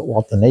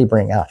what the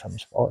neighboring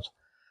atoms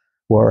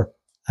were,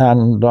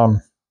 and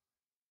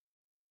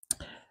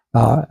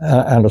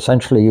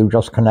essentially you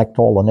just connect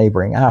all the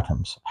neighboring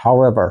atoms.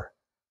 However,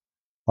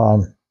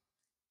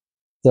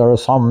 there are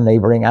some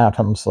neighboring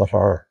atoms that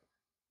are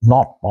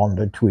not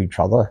bonded to each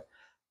other.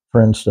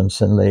 For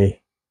instance, in the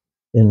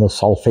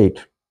sulfate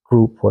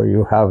group, where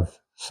you have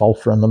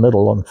sulfur in the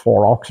middle and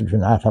 4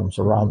 oxygen atoms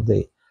around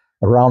it,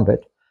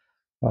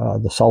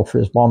 the sulfur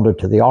is bonded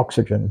to the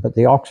oxygen, but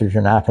the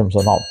oxygen atoms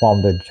are not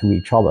bonded to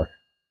each other.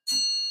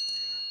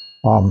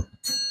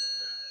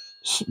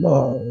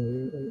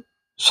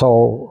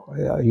 So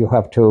you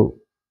have to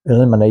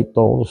eliminate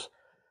those.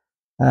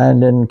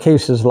 And in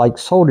cases like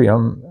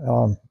sodium,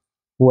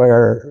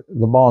 where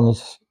the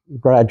bonds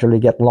gradually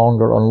get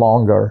longer and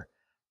longer,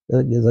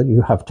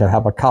 you have to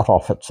have a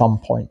cutoff at some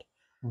point.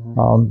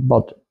 Mm-hmm.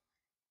 But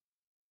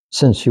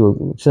since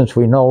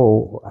we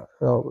know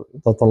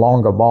that the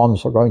longer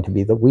bonds are going to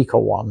be the weaker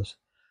ones,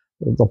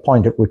 the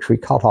point at which we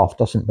cut off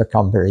doesn't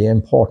become very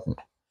important,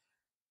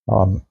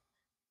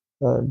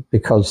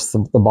 because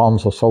the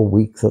bonds are so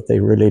weak that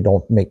they really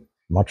don't make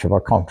much of a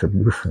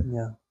contribution.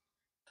 Yeah.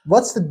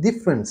 What's the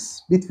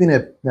difference between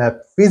a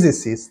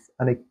physicist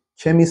and a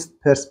chemist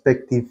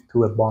perspective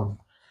to a bond?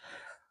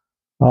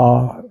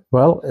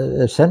 Well,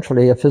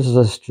 essentially, a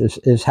physicist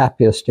is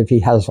happiest if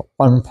he has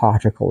one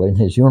particle in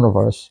his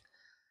universe.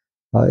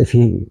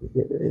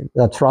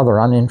 That's rather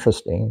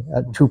uninteresting.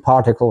 2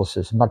 particles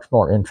is much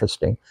more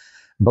interesting,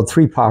 but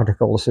 3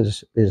 particles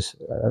is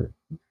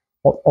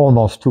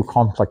almost too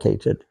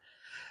complicated.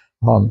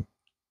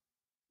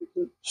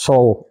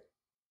 So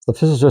the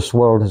physicist's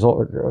world is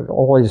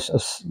always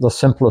the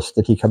simplest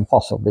that he can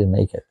possibly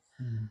make it.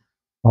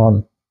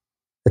 Mm.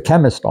 The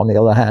chemist, on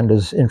the other hand,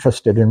 is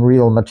interested in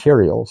real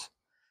materials,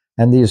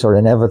 and these are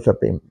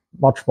inevitably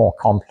much more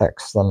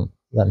complex than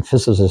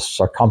physicists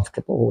are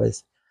comfortable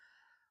with.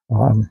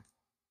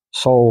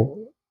 So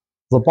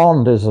the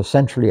bond is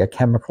essentially a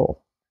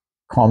chemical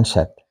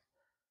concept.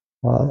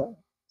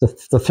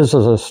 The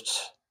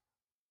physicists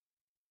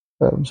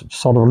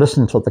sort of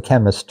listen to the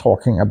chemists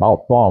talking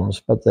about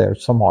bonds, but they're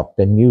somewhat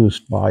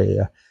bemused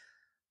by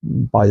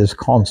this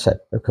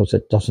concept, because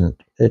it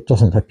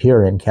doesn't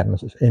appear in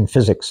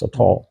physics at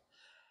all,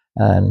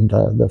 and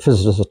the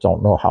physicists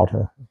don't know how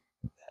to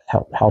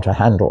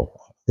handle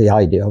the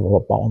idea of a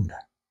bond.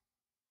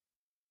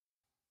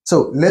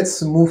 So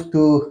let's move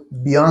to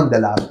beyond the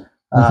lab.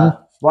 Mm-hmm.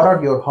 What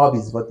are your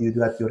hobbies? What do you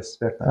do at your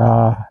spare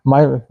time?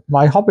 My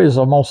hobbies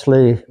are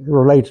mostly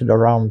related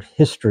around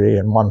history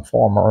in one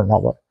form or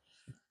another.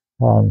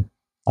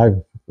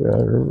 I've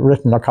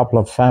written a couple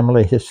of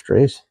family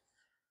histories,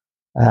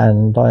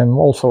 and I'm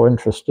also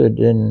interested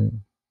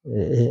in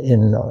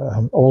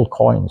old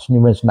coins,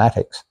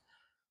 numismatics.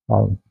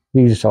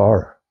 These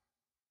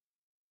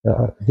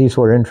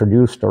were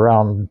introduced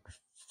around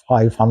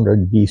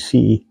 500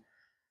 BC,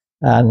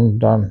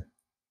 and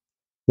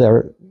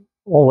they're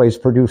always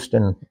produced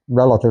in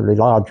relatively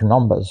large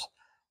numbers.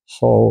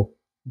 So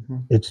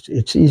mm-hmm.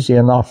 it's easy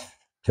enough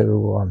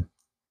to.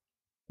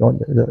 I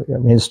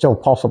mean, it's still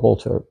possible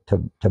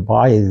to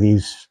buy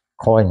these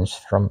coins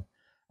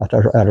at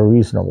a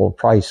reasonable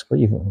price,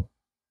 even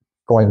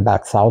going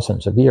back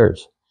thousands of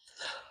years.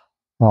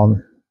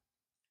 So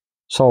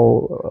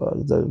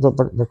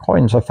the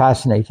coins are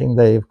fascinating.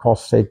 They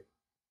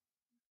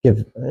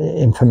give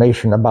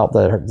information about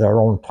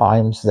their own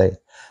times. They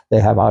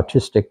have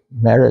artistic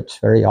merits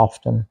very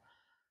often,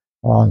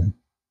 and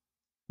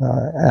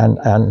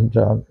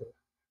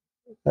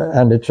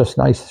it's just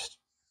nice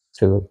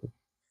to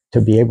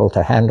be able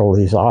to handle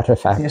these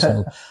artifacts,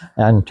 yeah.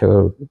 and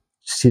to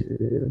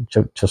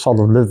sort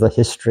of live the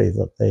history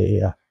that they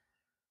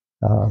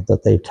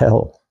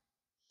tell.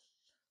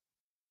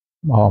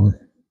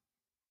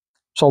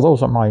 So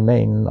those are my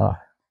main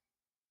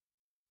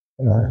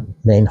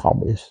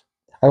hobbies.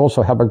 I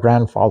also have a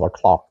grandfather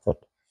clock that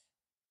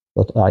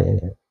I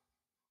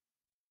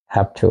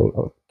have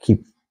to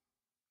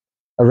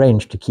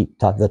arrange to keep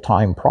the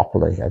time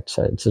properly.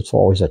 It's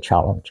always a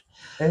challenge.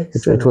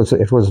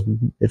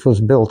 It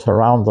was built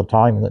around the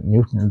time that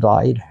Newton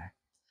died,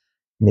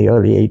 in the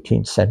early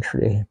 18th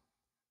century.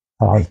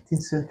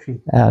 18th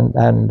century.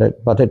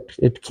 But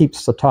it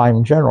keeps the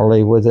time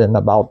generally within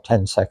about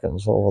 10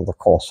 seconds over the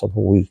course of a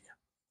week.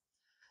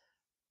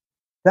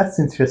 That's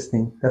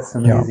interesting. That's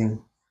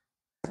amazing.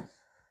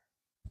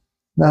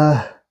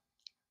 Yeah.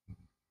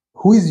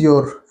 Who is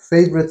your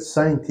favorite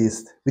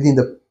scientist within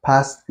the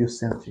past few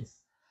centuries?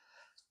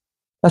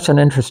 That's an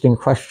interesting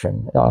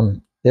question.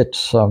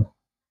 It's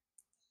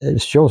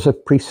Joseph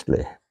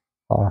Priestley,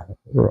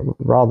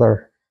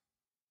 rather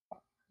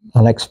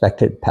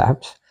unexpected,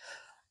 perhaps.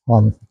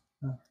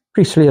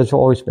 Priestley has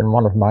always been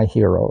one of my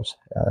heroes.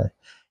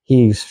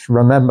 He's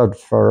remembered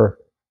for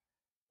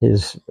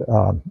his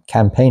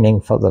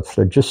campaigning for the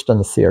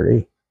phlogiston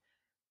theory,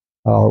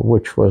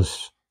 which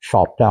was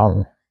shot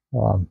down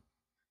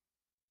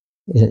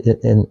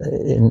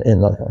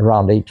in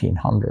around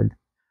 1800.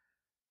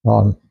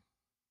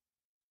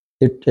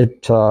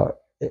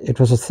 It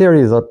was a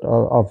theory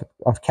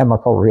of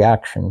chemical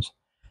reactions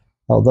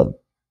that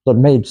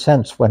made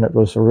sense when it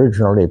was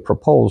originally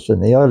proposed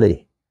in the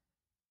early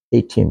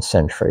 18th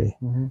century.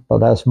 Mm-hmm.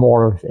 But as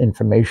more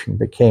information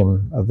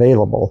became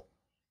available,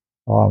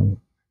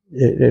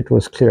 it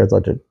was clear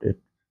that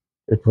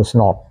it was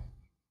not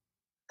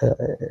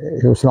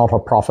a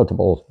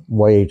profitable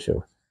way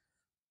to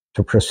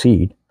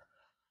proceed.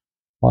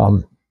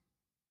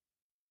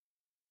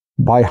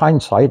 By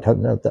hindsight,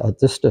 at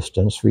this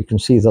distance, we can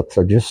see that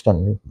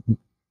phlogiston,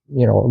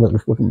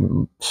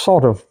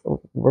 sort of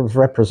was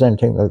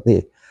representing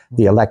the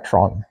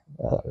electron,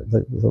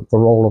 the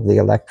role of the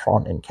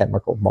electron in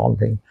chemical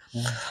bonding.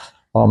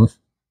 Yeah.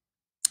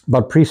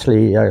 But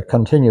Priestley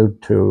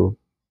continued to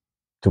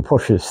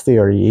push his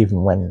theory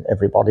even when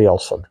everybody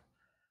else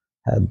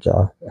had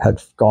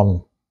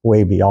gone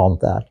way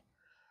beyond that.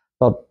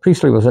 But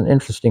Priestley was an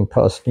interesting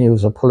person. He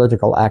was a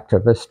political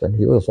activist, and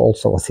he was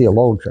also a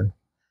theologian.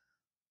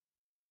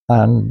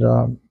 And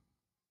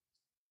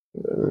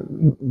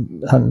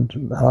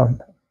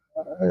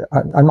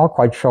I'm not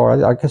quite sure.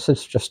 I guess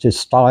it's just his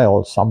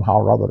style somehow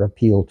rather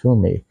appealed to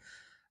me.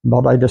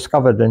 But I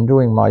discovered in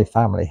doing my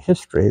family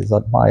history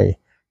that my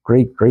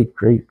great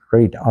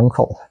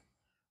uncle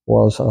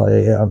was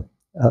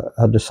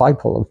a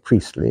disciple of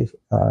Priestley.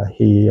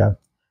 He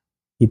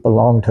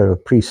belonged to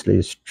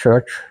Priestley's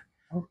church,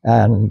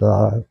 and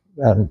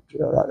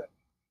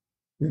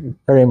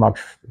very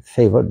much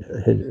favored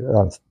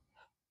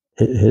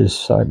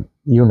his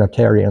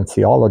Unitarian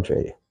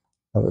theology,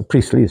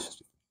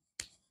 Priestley's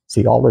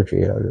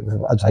theology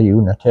as a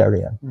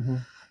Unitarian. Mm-hmm.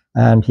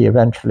 And he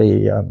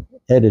eventually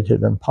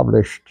edited and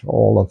published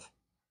all of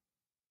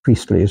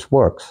Priestley's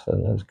works,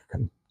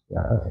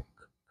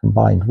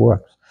 combined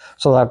works.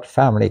 So that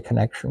family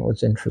connection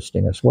was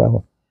interesting as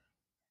well.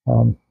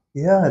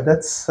 Yeah,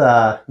 that's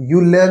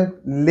you learned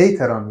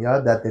later on, yeah,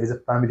 that there is a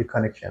family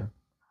connection.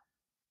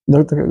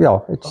 Yeah,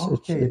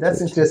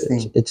 that's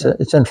interesting.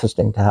 It's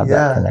interesting to have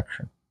that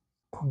connection.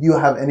 Do you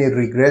have any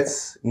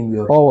regrets in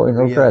your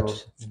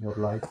regrets in your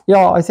life?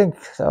 Yeah, I think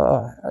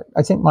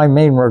my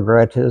main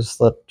regret is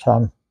that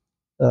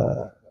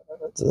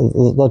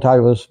that I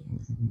was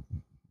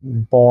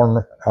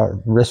born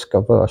risk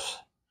averse.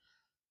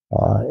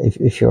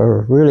 If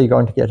you're really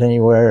going to get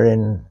anywhere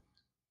in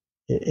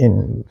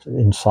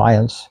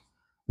science,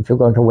 if you're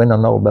going to win a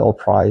Nobel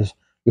Prize,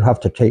 you have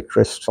to take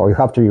risks, or you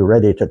have to be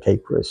ready to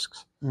take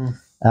risks. Mm.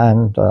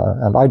 And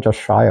I just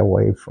shy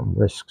away from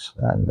risks.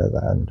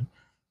 And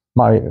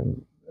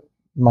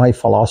my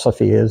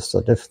philosophy is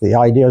that if the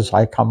ideas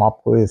I come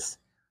up with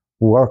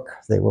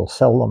work, they will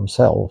sell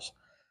themselves.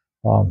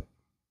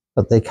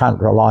 But they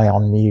can't rely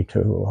on me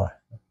to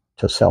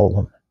sell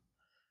them.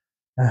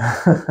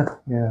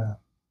 Yeah.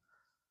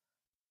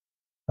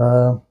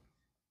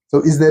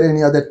 So is there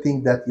any other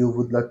thing that you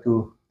would like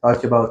to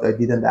talk about I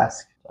didn't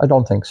ask? I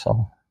don't think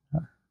so.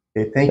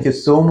 Okay, thank you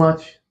so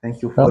much.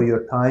 Thank you for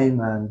your time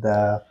and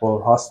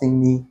for hosting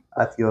me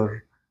at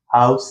your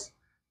house.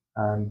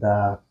 And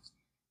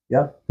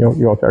yeah.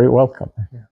 You're very welcome. Yeah.